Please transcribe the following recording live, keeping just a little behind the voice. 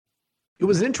It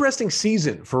was an interesting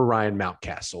season for Ryan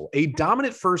Mountcastle. A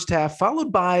dominant first half,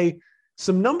 followed by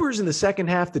some numbers in the second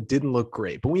half that didn't look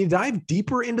great. But when you dive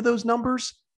deeper into those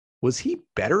numbers, was he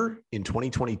better in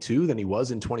 2022 than he was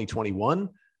in 2021?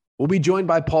 We'll be joined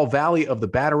by Paul Valley of the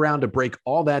Bat Around to break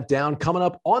all that down coming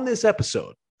up on this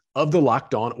episode of the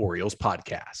Locked On Orioles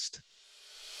podcast.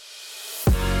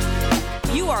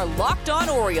 You are Locked On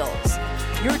Orioles,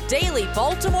 your daily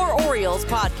Baltimore Orioles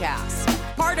podcast.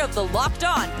 Part of the Locked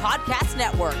On Podcast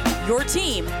Network, your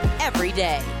team every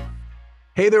day.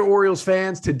 Hey there, Orioles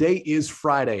fans. Today is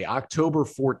Friday, October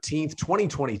 14th,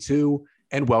 2022,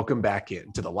 and welcome back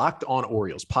in to the Locked On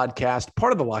Orioles podcast,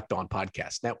 part of the Locked On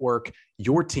Podcast Network,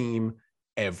 your team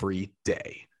every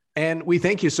day. And we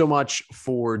thank you so much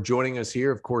for joining us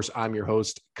here. Of course, I'm your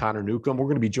host, Connor Newcomb. We're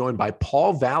going to be joined by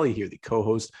Paul Valley here, the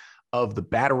co-host of the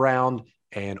Bat Around,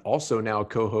 and also now a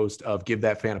co-host of Give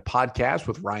That Fan a Podcast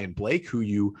with Ryan Blake, who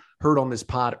you heard on this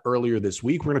pod earlier this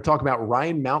week. We're going to talk about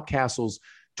Ryan Mountcastle's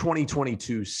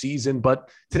 2022 season, but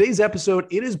today's episode,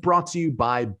 it is brought to you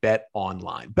by Bet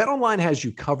Online. Bet Online has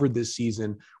you covered this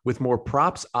season with more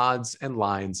props, odds, and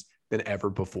lines than ever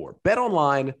before. Bet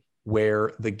Online,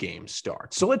 where the game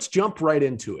starts. So let's jump right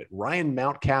into it. Ryan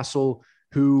Mountcastle,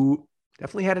 who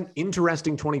definitely had an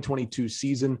interesting 2022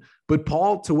 season, but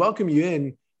Paul, to welcome you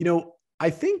in, I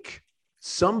think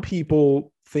some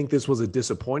people think this was a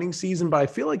disappointing season, but I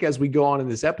feel like as we go on in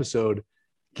this episode,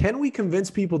 can we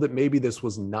convince people that maybe this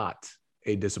was not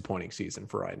a disappointing season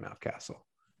for Ryan Mountcastle?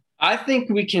 I think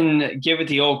we can give it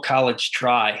the old college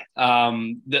try.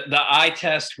 The eye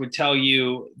test would tell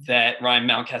you that Ryan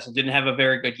Mountcastle didn't have a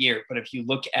very good year, but if you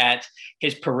look at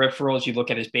his peripherals, you look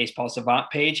at his baseball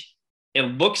savant page, it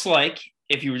looks like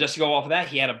if you were just to go off of that,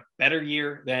 he had a better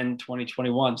year than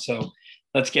 2021. So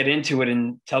let's get into it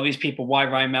and tell these people why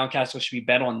Ryan Mountcastle should be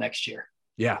bet on next year.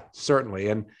 Yeah, certainly.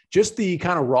 And just the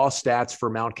kind of raw stats for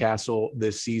Mountcastle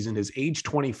this season, his age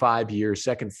 25 years,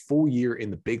 second full year in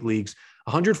the big leagues,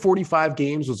 145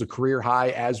 games was a career high,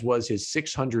 as was his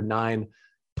 609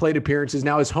 plate appearances.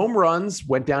 Now his home runs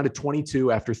went down to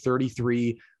 22 after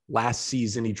 33 last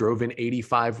season. He drove in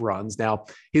 85 runs. Now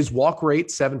his walk rate,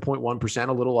 7.1%,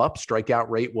 a little up. Strikeout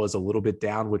rate was a little bit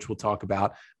down, which we'll talk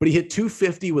about, but he hit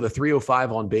 250 with a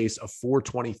 305 on base, a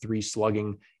 423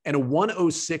 slugging, and a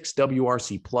 106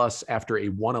 WRC plus after a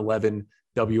 111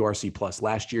 WRC plus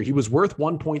last year. He was worth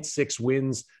 1.6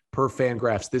 wins per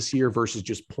Fangraphs this year versus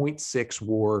just 0.6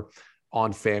 WAR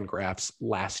on Fangraphs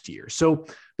last year. So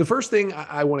the first thing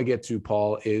I want to get to,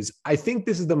 Paul, is I think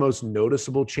this is the most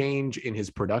noticeable change in his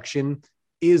production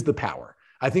is the power.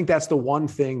 I think that's the one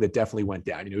thing that definitely went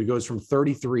down. He goes from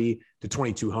 33 to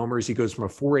 22 homers. He goes from a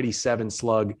 487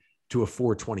 slug to a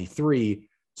 423.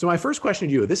 So my first question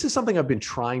to you, this is something I've been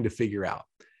trying to figure out.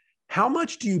 How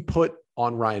much do you put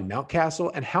on Ryan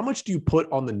Mountcastle and how much do you put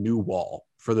on the new wall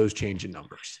for those change in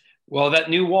numbers? Well, that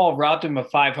new wall robbed him of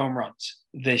 5 home runs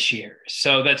this year.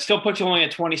 So that still puts you only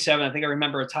at 27. I think I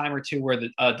remember a time or two where the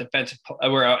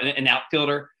an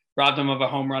outfielder robbed him of a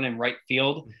home run in right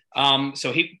field.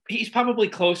 So he's probably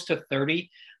close to 30.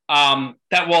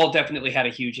 That wall definitely had a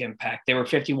huge impact. There were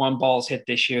 51 balls hit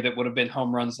this year that would have been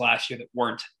home runs last year that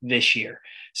weren't this year.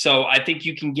 So I think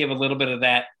you can give a little bit of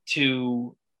that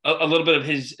to a little bit of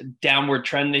his downward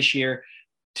trend this year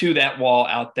to that wall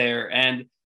out there. And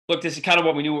look, this is kind of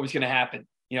what we knew what was going to happen.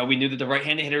 We knew that the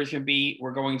right-handed hitters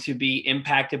were going to be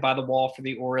impacted by the wall for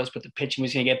the Orioles, but the pitching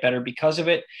was going to get better because of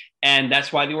it. And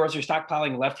that's why the Orioles are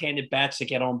stockpiling left-handed bats to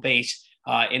get on base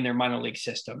in their minor league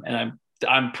system. And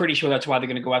I'm pretty sure that's why they're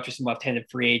going to go after some left-handed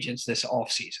free agents this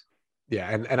offseason. Yeah,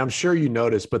 and I'm sure you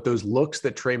noticed, but those looks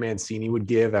that Trey Mancini would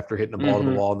give after hitting a ball to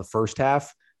the wall in the first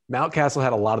half, Mountcastle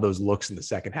had a lot of those looks in the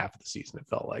second half of the season, it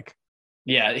felt like.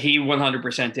 Yeah, he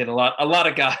 100% did. A lot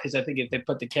of guys, I think if they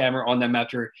put the camera on them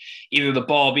after either the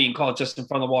ball being called just in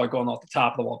front of the wall or going off the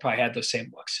top of the wall, probably had those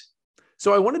same looks.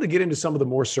 So I wanted to get into some of the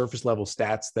more surface level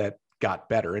stats that got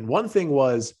better. And one thing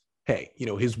was,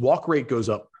 his walk rate goes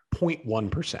up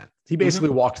 0.1%. He basically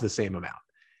walked the same amount.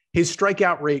 His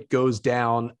strikeout rate goes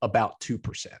down about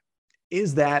 2%.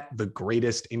 Is that the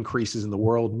greatest increases in the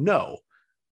world? No.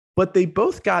 But they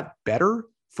both got better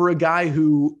for a guy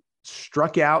who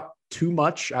struck out too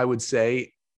much, I would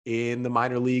say, in the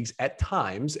minor leagues at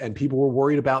times, and people were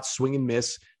worried about swing and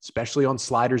miss, especially on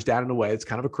sliders down and away. It's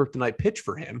kind of a kryptonite pitch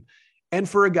for him. And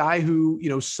for a guy who,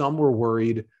 some were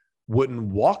worried wouldn't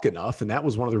walk enough, and that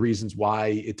was one of the reasons why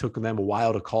it took them a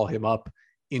while to call him up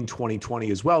in 2020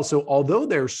 as well. So although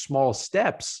they're small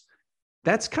steps,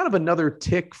 that's kind of another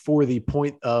tick for the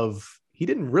point of he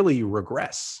didn't really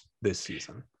regress this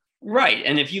season. Right.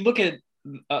 And if you look at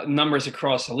numbers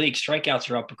across the league, strikeouts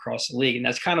are up across the league. And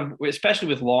that's kind of, especially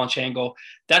with launch angle,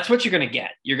 that's what you're going to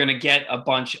get. You're going to get a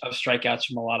bunch of strikeouts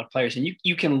from a lot of players. And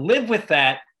you can live with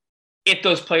that if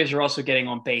those players are also getting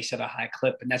on base at a high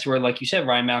clip. And that's where, like you said,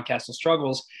 Ryan Mountcastle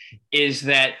struggles, is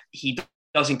that he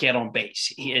doesn't get on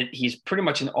base. He's pretty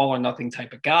much an all or nothing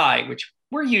type of guy, which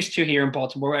we're used to here in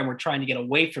Baltimore, and we're trying to get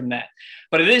away from that.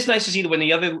 But it is nice to see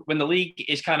that when the league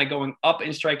is kind of going up in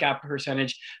strikeout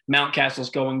percentage, Mountcastle's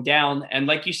going down. And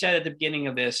like you said at the beginning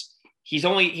of this, he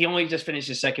only just finished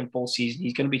his second full season.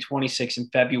 He's going to be 26 in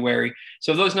February.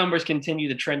 So if those numbers continue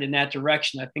to trend in that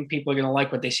direction, I think people are going to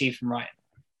like what they see from Ryan.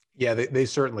 Yeah, they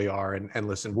certainly are. And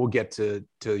listen, we'll get to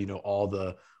all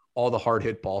the hard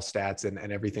hit ball stats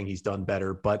and everything he's done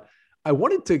better. But I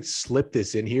wanted to slip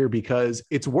this in here because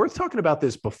it's worth talking about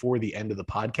this before the end of the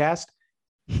podcast.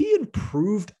 He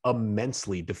improved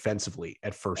immensely defensively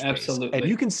at first base. Absolutely. And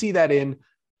you can see that in,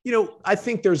 I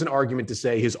think there's an argument to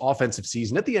say his offensive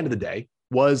season at the end of the day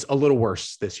was a little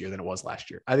worse this year than it was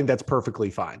last year. I think that's perfectly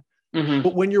fine. Mm-hmm.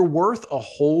 But when you're worth a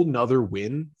whole nother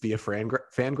win via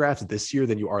Fangraphs this year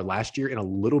than you are last year in a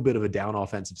little bit of a down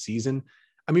offensive season,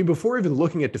 I mean, before even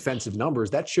looking at defensive numbers,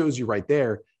 that shows you right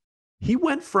there, he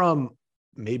went from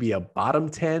maybe a bottom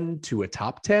 10 to a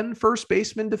top 10 first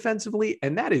baseman defensively.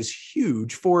 And that is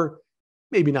huge for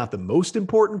maybe not the most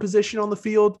important position on the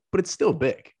field, but it's still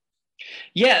big.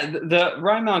 Yeah, the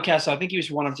Ryan Mountcastle, I think he was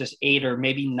one of just 8 or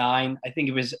maybe 9. I think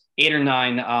it was 8 or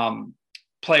 9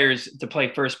 players to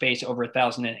play first base over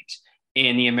 1,000 innings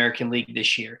in the American League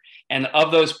this year. And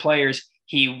of those players,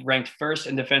 he ranked first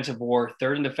in defensive WAR,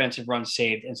 third in defensive runs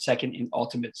saved, and second in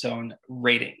ultimate zone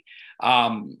rating.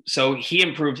 So he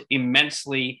improved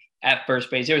immensely at first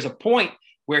base. There was a point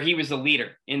where he was the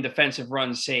leader in defensive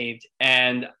runs saved,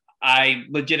 and I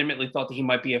legitimately thought that he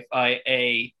might be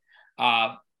a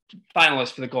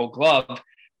finalist for the Gold Glove,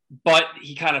 but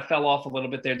he kind of fell off a little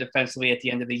bit there defensively at the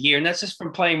end of the year. And that's just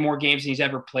from playing more games than he's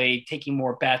ever played, taking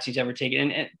more bats he's ever taken,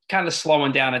 and kind of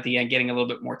slowing down at the end, getting a little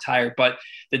bit more tired. But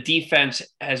the defense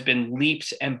has been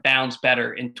leaps and bounds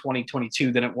better in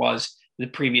 2022 than it was the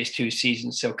previous 2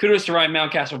 seasons. So kudos to Ryan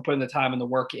Mountcastle for putting the time and the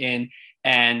work in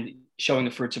and showing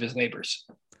the fruits of his labors.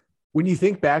 When you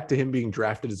think back to him being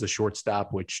drafted as a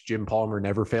shortstop, which Jim Palmer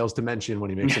never fails to mention when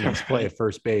he makes a nice play at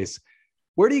first base,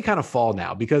 where do you kind of fall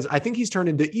now? Because I think he's turned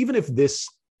into, even if this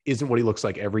isn't what he looks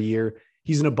like every year,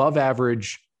 he's an above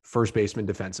average first baseman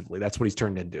defensively. That's what he's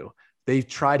turned into. They've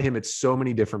tried him at so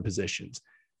many different positions.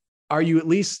 Are you at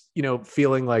least,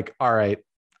 feeling like, all right,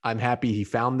 I'm happy he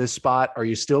found this spot? Are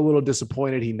you still a little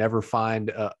disappointed he never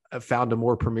found a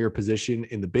more premier position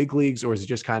in the big leagues? Or is it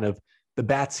just kind of the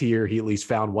bats here, he at least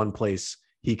found one place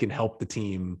he can help the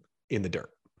team in the dirt?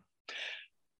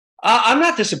 I'm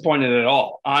not disappointed at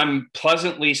all. I'm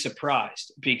pleasantly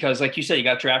surprised because, like you said, he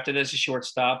got drafted as a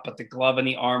shortstop, but the glove and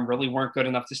the arm really weren't good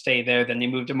enough to stay there. Then they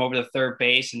moved him over to third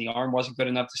base, and the arm wasn't good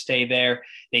enough to stay there.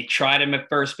 They tried him at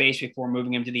first base before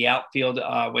moving him to the outfield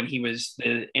when he was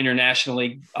the International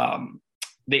League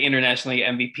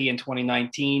MVP in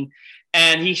 2019.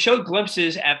 And he showed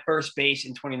glimpses at first base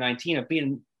in 2019 of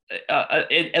being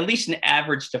at least an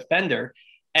average defender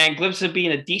and glimpses of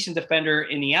being a decent defender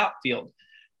in the outfield.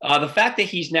 The fact that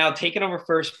he's now taken over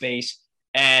first base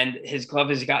and his glove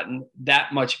has gotten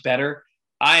that much better,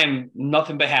 I am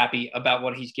nothing but happy about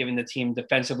what he's given the team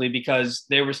defensively, because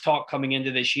there was talk coming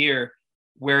into this year,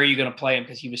 where are you going to play him?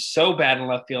 Because he was so bad in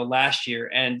left field last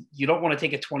year, and you don't want to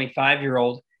take a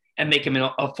 25-year-old and make him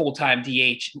a full-time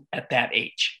DH at that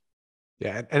age.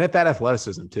 Yeah, and at that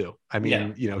athleticism too. I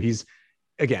mean, he's,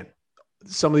 again,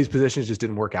 some of these positions just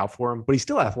didn't work out for him, but he's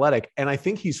still athletic, and I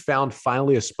think he's found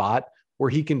finally a spot where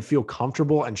he can feel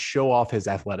comfortable and show off his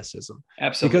athleticism.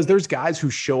 Absolutely. Because there's guys who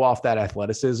show off that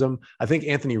athleticism. I think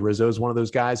Anthony Rizzo is one of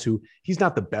those guys who, he's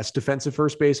not the best defensive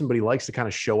first baseman, but he likes to kind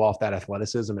of show off that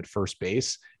athleticism at first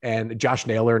base. And Josh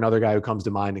Naylor, another guy who comes to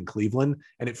mind in Cleveland.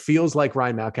 And it feels like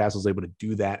Ryan Mountcastle is able to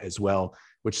do that as well,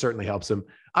 which certainly helps him.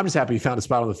 I'm just happy he found a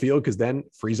spot on the field, because then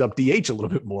frees up DH a little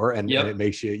bit more, and it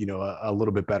makes you, a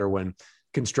little bit better when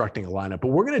constructing a lineup. But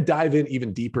we're going to dive in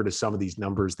even deeper to some of these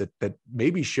numbers that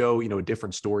maybe show, a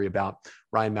different story about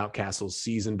Ryan Mountcastle's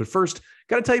season. But first,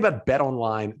 got to tell you about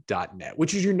betonline.net,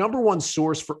 which is your number one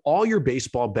source for all your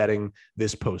baseball betting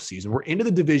this postseason. We're into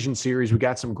the division series. We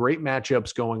got some great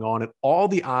matchups going on, and all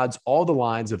the odds, all the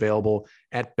lines available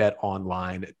at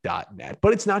betonline.net.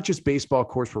 But it's not just baseball. Of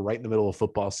course, we're right in the middle of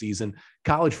football season.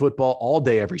 College football all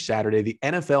day, every Saturday. The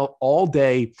NFL all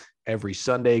day, every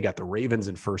Sunday. Got the Ravens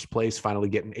in first place, finally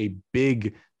getting a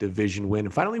big division win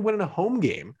and finally winning a home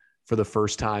game for the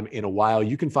first time in a while.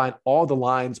 You can find all the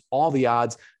lines, all the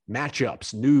odds,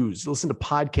 matchups, news, listen to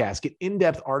podcasts, get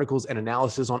in-depth articles and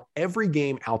analysis on every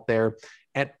game out there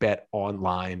at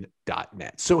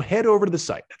betonline.net. So head over to the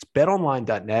site. That's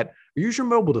betonline.net, or use your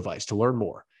mobile device to learn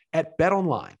more at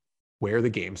BetOnline, where the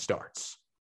game starts.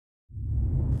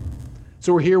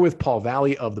 So we're here with Paul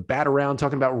Valley of the Bat Around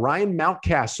talking about Ryan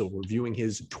Mountcastle reviewing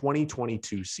his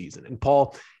 2022 season. And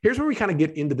Paul, here's where we kind of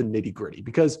get into the nitty gritty,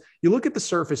 because you look at the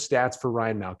surface stats for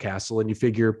Ryan Mountcastle and you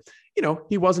figure,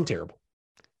 he wasn't terrible.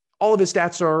 All of his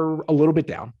stats are a little bit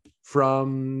down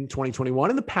from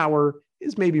 2021, and the power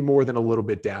is maybe more than a little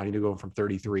bit down, going from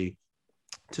 33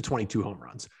 to 22 home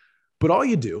runs. But all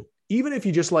you do, even if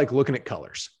you just like looking at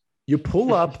colors, you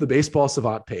pull up the Baseball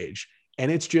Savant page, and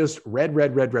it's just red,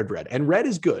 red, red, red, red. And red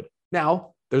is good.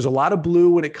 Now, there's a lot of blue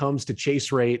when it comes to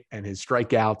chase rate and his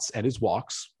strikeouts and his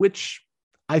walks, which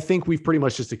I think we've pretty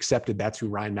much just accepted that's who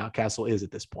Ryan Mountcastle is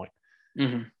at this point.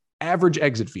 Mm-hmm. Average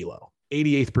exit velo,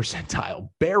 88th percentile.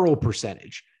 Barrel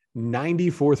percentage,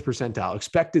 94th percentile.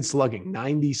 Expected slugging,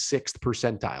 96th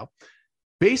percentile.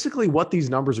 Basically, what these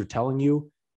numbers are telling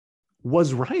you,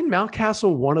 was Ryan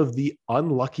Mountcastle one of the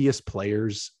unluckiest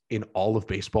players in all of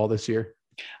baseball this year?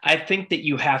 I think that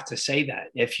you have to say that.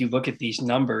 If you look at these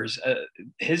numbers,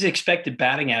 his expected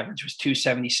batting average was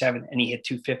 277 and he hit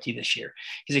 250 this year.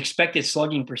 His expected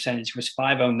slugging percentage was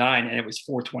 509 and it was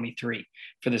 423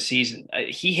 for the season.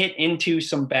 He hit into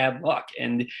some bad luck,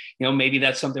 and maybe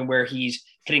that's something where he's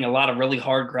hitting a lot of really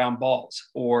hard ground balls,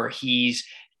 or he's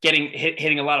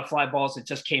hitting a lot of fly balls that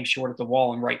just came short at the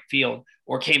wall in right field,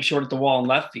 or came short at the wall in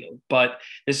left field. But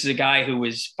this is a guy who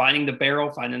is finding the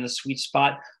barrel, finding the sweet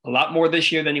spot a lot more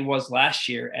this year than he was last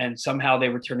year. And somehow they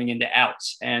were turning into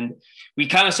outs. And we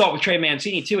kind of saw it with Trey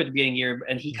Mancini too at the beginning of the year,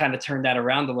 and he kind of turned that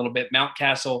around a little bit.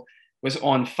 Mountcastle was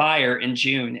on fire in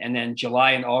June, and then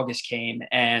July and August came.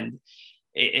 And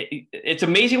it's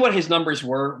amazing what his numbers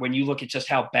were when you look at just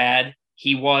how bad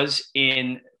he was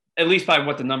at least by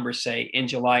what the numbers say, in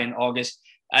July and August.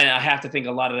 And I have to think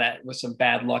a lot of that was some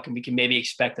bad luck, and we can maybe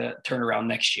expect a turnaround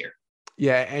next year.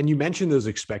 Yeah. And you mentioned those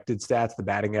expected stats, the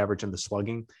batting average and the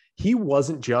slugging. He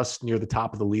wasn't just near the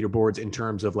top of the leaderboards in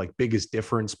terms of like biggest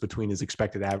difference between his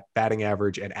expected batting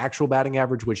average and actual batting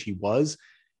average, which he was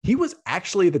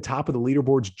actually at the top of the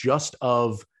leaderboards just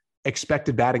of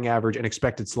expected batting average and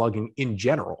expected slugging in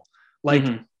general. Like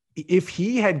if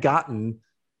he had gotten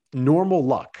normal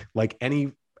luck, like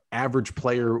any average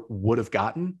player would have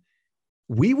gotten,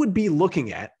 we would be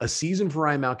looking at a season for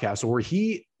Ryan Mountcastle where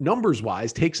he, numbers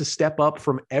wise, takes a step up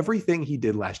from everything he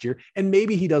did last year. And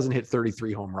maybe he doesn't hit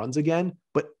 33 home runs again,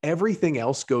 but everything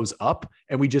else goes up.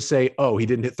 And we just say, oh, he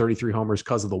didn't hit 33 homers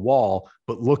because of the wall,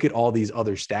 but look at all these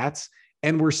other stats.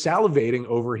 And we're salivating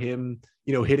over him,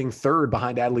 hitting third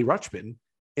behind Adley Rutschman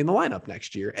in the lineup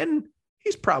next year. And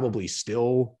he's probably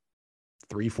still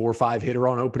 3, 4, 5 hitter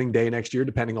on opening day next year,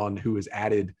 depending on who is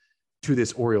added to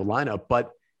this Oriole lineup.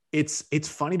 But it's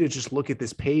funny to just look at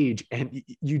this page, and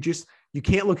you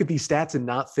can't look at these stats and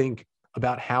not think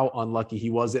about how unlucky he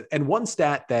was. And one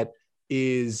stat that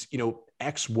is,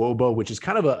 xwOBA, which is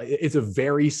it's a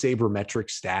very sabermetric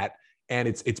stat. And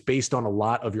it's based on a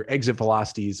lot of your exit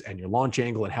velocities and your launch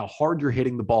angle and how hard you're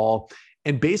hitting the ball.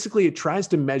 And basically it tries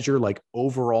to measure like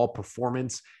overall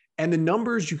performance, and the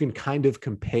numbers you can kind of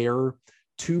compare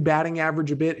to batting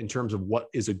average a bit in terms of what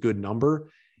is a good number.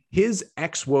 His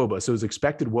xwOBA, so his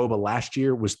expected wOBA last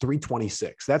year, was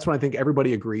 326. That's when I think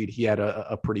everybody agreed he had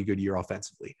a pretty good year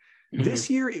offensively. Mm-hmm. This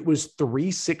year it was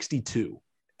 362.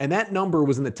 And that number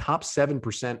was in the top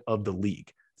 7% of the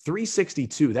league.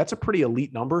 362. That's a pretty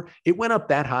elite number. It went up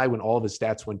that high when all of his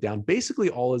stats went down. Basically,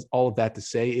 all of that to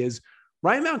say is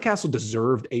Ryan Mountcastle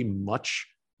deserved a much,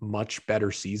 much better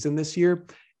season this year.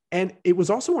 And it was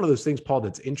also one of those things, Paul,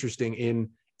 that's interesting in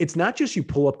it's not just you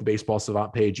pull up the Baseball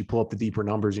Savant page, you pull up the deeper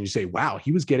numbers and you say, wow,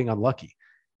 he was getting unlucky.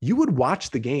 You would watch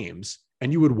the games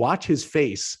and you would watch his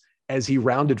face as he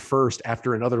rounded first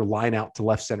after another line out to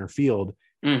left center field.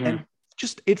 Mm-hmm. And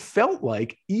just, it felt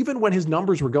like even when his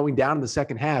numbers were going down in the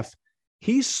second half,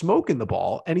 he's smoking the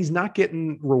ball and he's not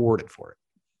getting rewarded for it.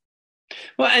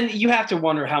 Well, and you have to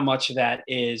wonder how much of that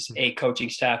is a coaching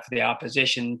staff for the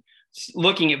opposition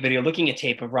looking at video, looking at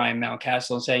tape of Ryan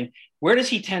Mountcastle and saying, where does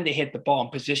he tend to hit the ball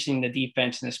and positioning the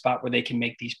defense in a spot where they can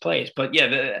make these plays? But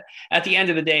yeah, at the end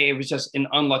of the day, it was just an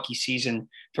unlucky season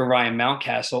for Ryan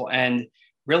Mountcastle. And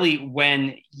really,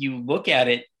 when you look at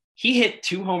it, he hit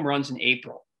 2 home runs in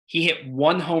April. He hit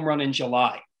 1 home run in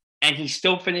July. And he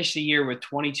still finished the year with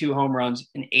 22 home runs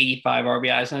and 85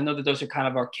 RBIs. And I know that those are kind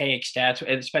of archaic stats,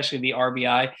 especially the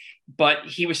RBI, but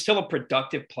he was still a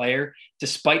productive player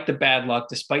despite the bad luck,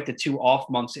 despite the 2 off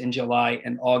months in July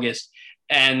and August.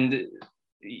 And,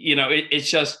 it's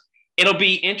It'll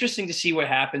be interesting to see what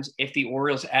happens if the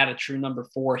Orioles add a true number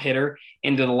 4 hitter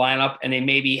into the lineup, and they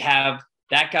maybe have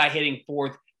that guy hitting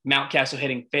 4th, Mountcastle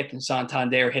hitting 5th, and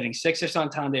Santander hitting 6th. If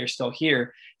Santander is still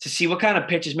here, to see what kind of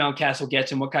pitches Mountcastle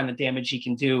gets and what kind of damage he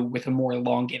can do with a more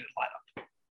elongated lineup.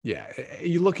 Yeah,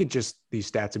 you look at just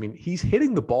these stats. I mean, he's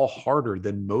hitting the ball harder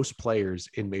than most players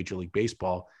in Major League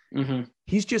Baseball. Mm-hmm.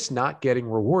 He's just not getting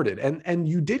rewarded. And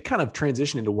you did kind of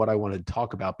transition into what I wanted to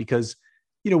talk about because,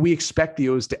 we expect the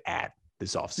O's to add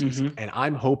this offseason. Mm-hmm. And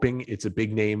I'm hoping it's a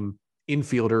big name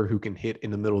infielder who can hit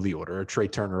in the middle of the order, a Trey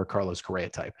Turner or Carlos Correa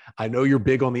type. I know you're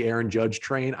big on the Aaron Judge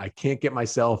train. I can't get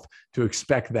myself to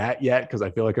expect that yet because I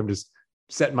feel like I'm just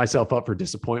setting myself up for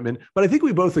disappointment. But I think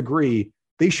we both agree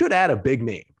they should add a big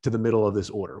name to the middle of this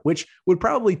order, which would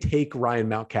probably take Ryan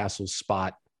Mountcastle's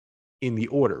spot in the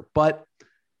order. But,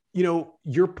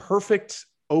 your perfect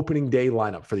opening day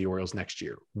lineup for the Orioles next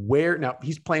year, now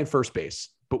he's playing first base,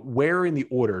 but where in the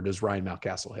order does Ryan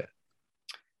Mountcastle hit?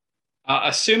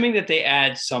 Assuming that they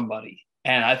add somebody,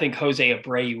 and I think Jose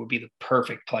Abreu would be the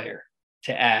perfect player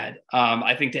to add.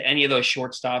 I think to any of those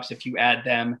shortstops, if you add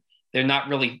them, they're not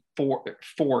really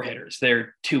four hitters.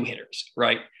 They're 2 hitters,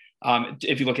 right?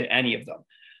 If you look at any of them.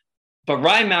 But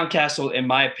Ryan Mountcastle, in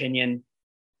my opinion,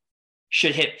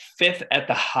 should hit 5th at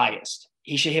the highest.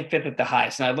 He should hit 5th at the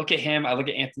highest. And I look at him, I look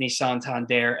at Anthony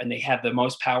Santander, and they have the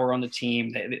most power on the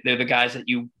team. They're the guys that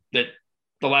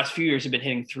the last few years have been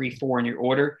hitting 3, 4 in your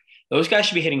order. Those guys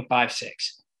should be hitting 5,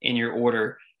 6 in your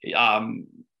order.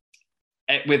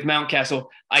 With Mountcastle,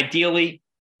 ideally,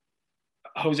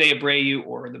 Jose Abreu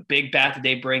or the big bat that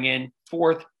they bring in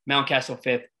 4th, Mountcastle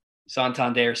 5th,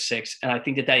 Santander 6th. And I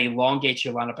think that elongates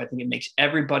your lineup. I think it makes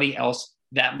everybody else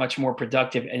that much more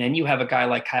productive. And then you have a guy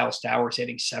like Kyle Stowers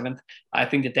hitting 7th. I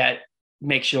think that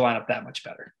makes your lineup that much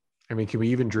better. I mean, can we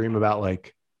even dream about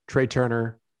like Trey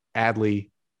Turner, Adley,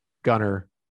 Gunnar,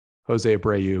 Jose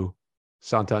Abreu,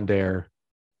 Santander,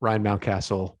 Ryan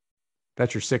Mountcastle?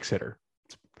 That's your 6 hitter.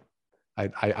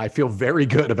 I feel very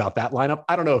good about that lineup.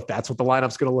 I don't know if that's what the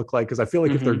lineup's going to look like because I feel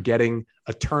like if they're getting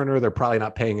a Turner, they're probably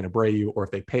not paying an Abreu, or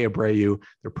if they pay Abreu,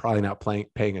 they're probably not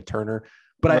paying a Turner.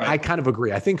 But right. I kind of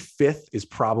agree. I think 5th is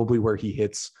probably where he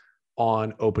hits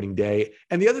on opening day.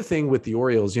 And the other thing with the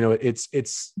Orioles,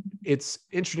 it's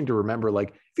interesting to remember, like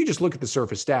if you just look at the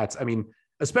surface stats, I mean,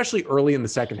 especially early in the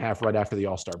second half, right after the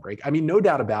All-Star break, I mean, no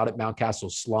doubt about it,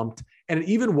 Mountcastle slumped, and it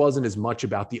even wasn't as much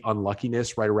about the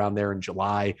unluckiness right around there in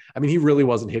July. I mean, he really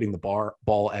wasn't hitting the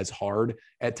ball as hard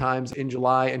at times in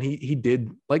July, and he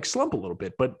did like slump a little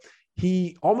bit, but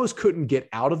he almost couldn't get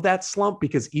out of that slump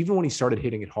because even when he started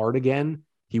hitting it hard again,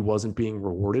 he wasn't being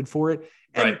rewarded for it.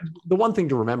 And right. The one thing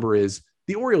to remember is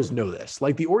the Orioles know this.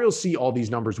 Like the Orioles see all these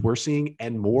numbers we're seeing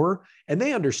and more, and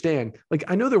they understand. Like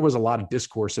I know there was a lot of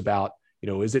discourse about,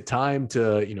 is it time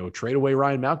to, trade away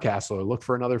Ryan Mountcastle or look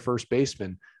for another first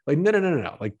baseman? Like,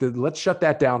 no. Like let's shut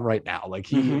that down right now. Like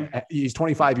he's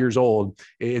 25 years old.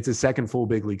 It's his second full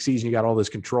big league season. You got all this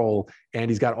control and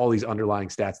he's got all these underlying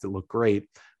stats that look great.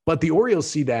 But the Orioles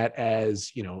see that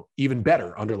as, even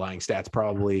better underlying stats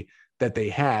probably that they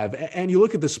have. And you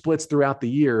look at the splits throughout the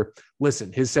year.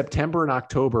 Listen, his September and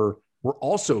October were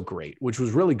also great, which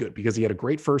was really good because he had a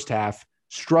great first half,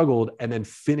 struggled, and then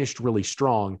finished really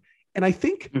strong. And I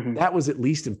think that was at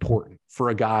least important for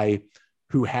a guy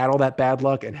who had all that bad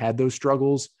luck and had those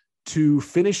struggles to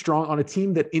finish strong on a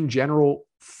team that in general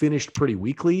finished pretty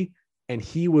weakly. And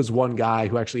he was one guy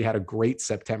who actually had a great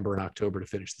September and October to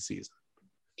finish the season.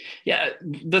 Yeah,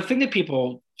 the thing that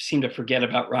people seem to forget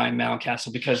about Ryan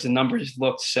Mountcastle, because the numbers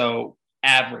looked so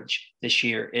average this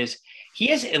year, is he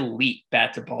has elite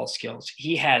bat-to-ball skills.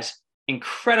 He has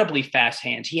incredibly fast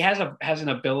hands. He has an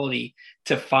ability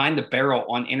to find the barrel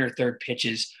on inner third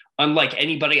pitches, unlike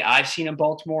anybody I've seen in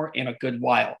Baltimore in a good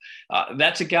while.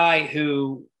 That's a guy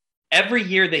who every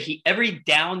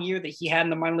down year that he had in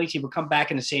the minor leagues, he would come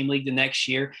back in the same league the next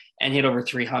year and hit over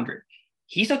 300.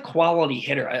 He's a quality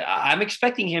hitter. I'm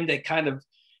expecting him to kind of,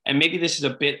 and maybe this is a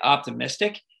bit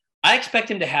optimistic, I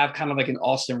expect him to have kind of like an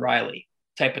Austin Riley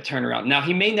type of turnaround. Now,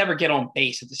 he may never get on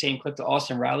base at the same clip that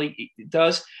Austin Riley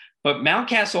does, but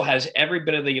Mountcastle has every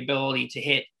bit of the ability to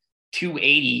hit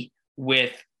 280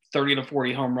 with 30 to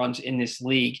 40 home runs in this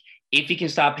league if he can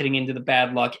stop hitting into the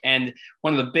bad luck. And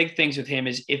one of the big things with him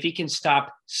is if he can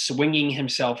stop swinging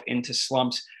himself into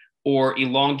slumps or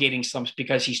elongating slumps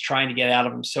because he's trying to get out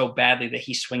of them so badly that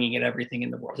he's swinging at everything in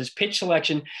the world. His pitch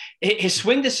selection, his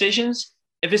swing decisions,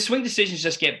 if his swing decisions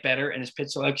just get better and his pitch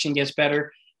selection gets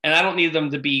better, and I don't need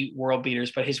them to be world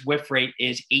beaters, but his whiff rate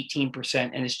is 18%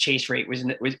 and his chase rate was in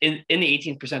the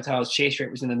 18th percentile. His chase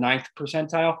rate was in the 9th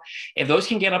percentile. If those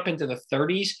can get up into the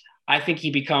 30s, I think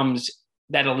he becomes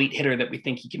that elite hitter that we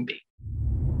think he can be.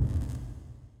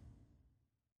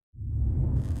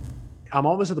 I'm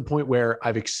almost at the point where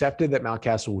I've accepted that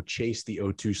Mountcastle will chase the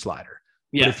 0-2 slider.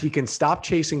 Yeah. But if he can stop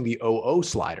chasing the 0-0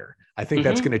 slider, I think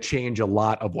that's going to change a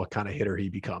lot of what kind of hitter he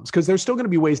becomes, because there's still going to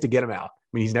be ways to get him out. I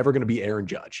mean, he's never going to be Aaron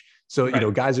Judge. So,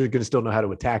 guys are going to still know how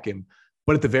to attack him.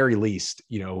 But at the very least,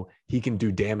 he can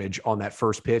do damage on that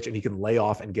first pitch, and he can lay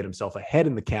off and get himself ahead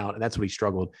in the count. And that's what he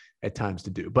struggled at times to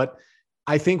do. But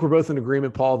I think we're both in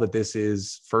agreement, Paul, that this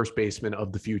is first baseman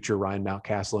of the future, Ryan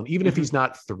Mountcastle. And even if he's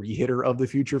not 3-hitter of the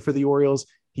future for the Orioles,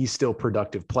 he's still a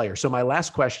productive player. So my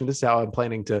last question, this is how I'm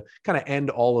planning to kind of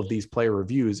end all of these player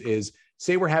reviews, is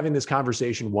say we're having this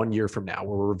conversation 1 year from now,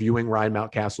 where we're reviewing Ryan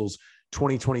Mountcastle's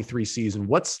 2023 season.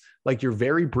 What's like your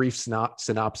very brief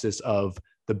synopsis of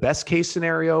the best case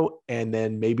scenario and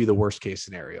then maybe the worst case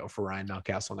scenario for Ryan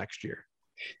Mountcastle next year?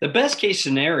 The best case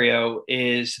scenario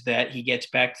is that he gets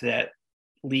back to that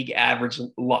league average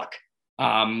luck.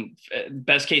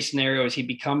 Best case scenario is he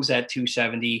becomes that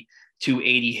 270,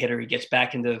 280 hitter. He gets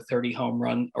back into the 30 home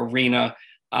run arena.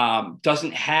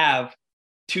 Doesn't have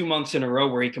 2 months in a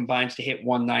row where he combines to hit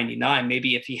 199.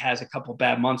 Maybe if he has a couple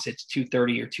bad months, it's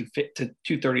 230 or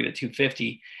 230 to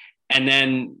 250. And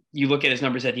then you look at his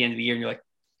numbers at the end of the year and you're like,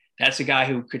 that's a guy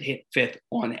who could hit fifth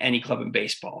on any club in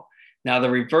baseball. Now, the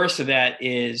reverse of that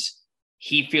is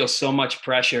he feels so much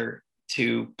pressure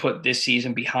to put this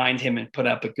season behind him and put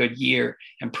up a good year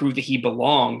and prove that he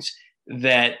belongs,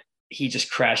 that he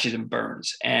just crashes and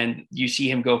burns. And you see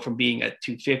him go from being a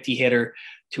 250 hitter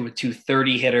to a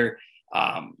 230 hitter.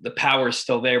 The power is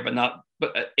still there,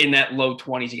 but in that low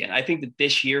 20s again. I think that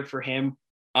this year for him,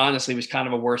 honestly, was kind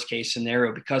of a worst case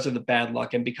scenario because of the bad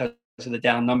luck and because of the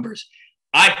down numbers.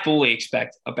 I fully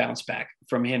expect a bounce back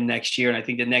from him next year. And I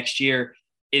think the next year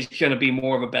is going to be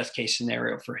more of a best case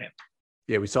scenario for him.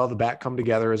 Yeah, we saw the bat come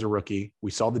together as a rookie.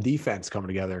 We saw the defense come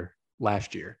together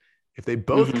last year. If they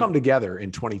both come together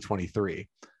in 2023,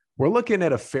 we're looking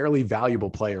at a fairly valuable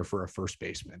player for a first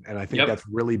baseman. And I think that's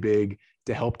really big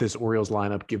to help this Orioles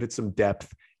lineup, give it some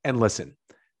depth. And listen,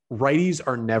 righties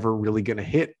are never really going to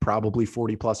hit probably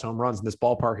 40 plus home runs in this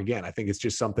ballpark again. I think it's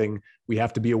just something we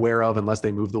have to be aware of unless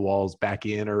they move the walls back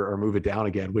in or move it down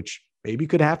again, which maybe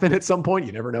could happen at some point.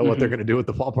 You never know what they're going to do with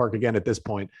the ballpark again at this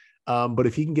point. But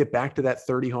if he can get back to that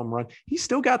 30 home run, he's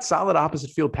still got solid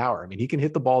opposite field power. I mean, he can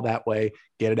hit the ball that way,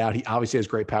 get it out. He obviously has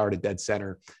great power to dead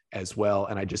center as well.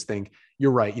 And I just think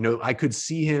you're right. I could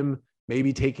see him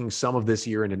maybe taking some of this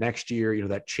year into next year.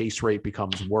 That chase rate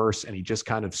becomes worse and he just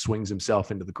kind of swings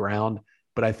himself into the ground.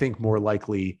 But I think more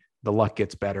likely the luck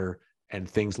gets better and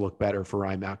things look better for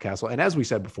Ryan Mountcastle. And as we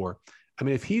said before, I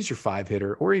mean, if he's your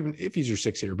 5-hitter or even if he's your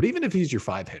 6-hitter, but even if he's your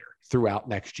 5-hitter throughout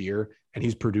next year and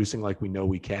he's producing like we know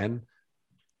we can,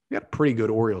 we got a pretty good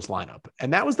Orioles lineup.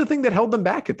 And that was the thing that held them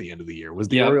back at the end of the year was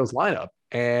the Orioles lineup.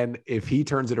 And if he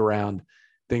turns it around,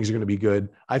 things are going to be good.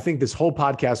 I think this whole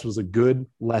podcast was a good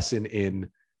lesson in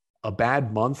a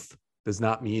bad month does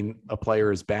not mean a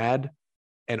player is bad.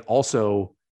 And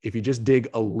also, if you just dig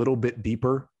a little bit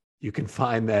deeper, you can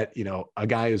find that, a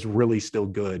guy is really still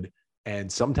good.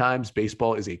 And sometimes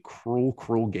baseball is a cruel,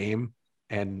 cruel game.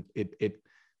 And it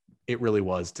really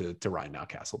was to Ryan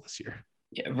Mountcastle this year.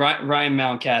 Yeah, Ryan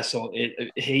Mountcastle,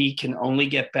 he can only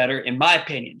get better. In my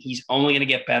opinion, he's only going to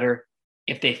get better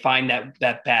if they find that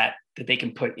bat that they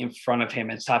can put in front of him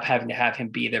and stop having to have him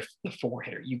be the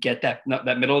 4-hitter. You get that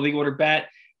middle of the order bat,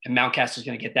 and Mountcastle's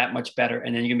going to get that much better.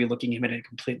 And then you're going to be looking at him in a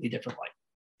completely different light.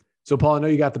 So, Paul, I know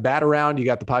you got the bat around. You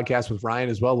got the podcast with Ryan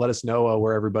as well. Let us know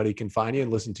where everybody can find you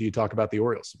and listen to you talk about the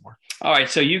Orioles some more. All right.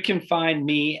 So you can find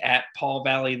me at Paul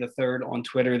Valley III on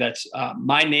Twitter. That's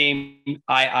my name,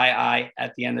 I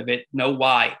at the end of it. No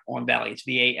Y on Valley. It's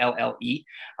VALLE.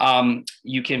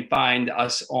 You can find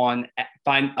us on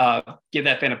Give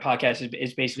That Fan a Podcast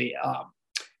is basically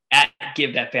at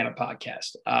Give That Fan a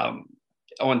Podcast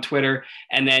on Twitter.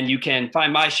 And then you can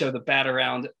find my show, The Bat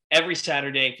Around, every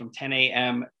Saturday from 10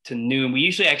 a.m. to noon. We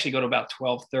usually actually go to about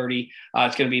 12:30.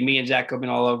 It's going to be me and Zach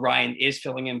Gobinolo. Ryan is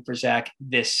filling in for Zach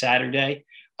this Saturday.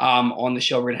 On the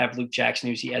show, we're going to have Luke Jackson,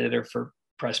 who's the editor for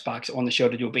Press Box, on the show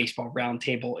to do a baseball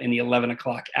roundtable in the 11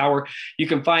 o'clock hour. You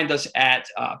can find us at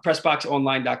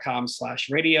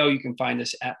pressboxonline.com/radio. You can find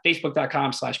us at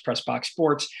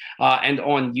facebook.com/pressboxsports and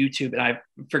on YouTube. And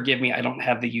forgive me, I don't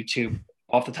have the YouTube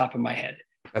off the top of my head.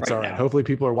 That's all right. Now. Hopefully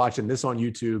people are watching this on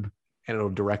YouTube and it'll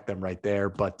direct them right there.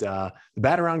 But the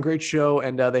Bat Around, great show.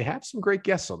 And they have some great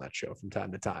guests on that show from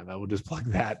time to time. I will just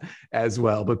plug that as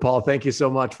well. But Paul, thank you so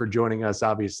much for joining us.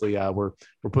 Obviously, we're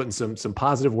putting some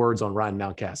positive words on Ryan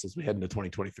Mountcastle as we head into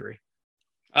 2023.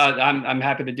 I'm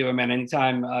happy to do it, man.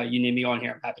 Anytime you need me on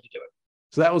here, I'm happy to do it.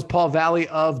 So that was Paul Valley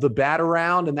of the Bat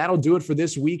Around, and that'll do it for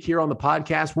this week here on the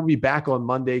podcast. We'll be back on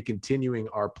Monday, continuing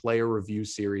our player review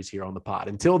series here on the pod.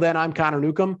 Until then, I'm Connor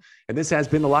Newcomb, and this has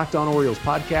been the Locked On Orioles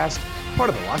podcast, part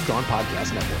of the Locked On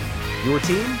Podcast Network. Your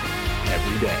team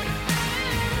every day.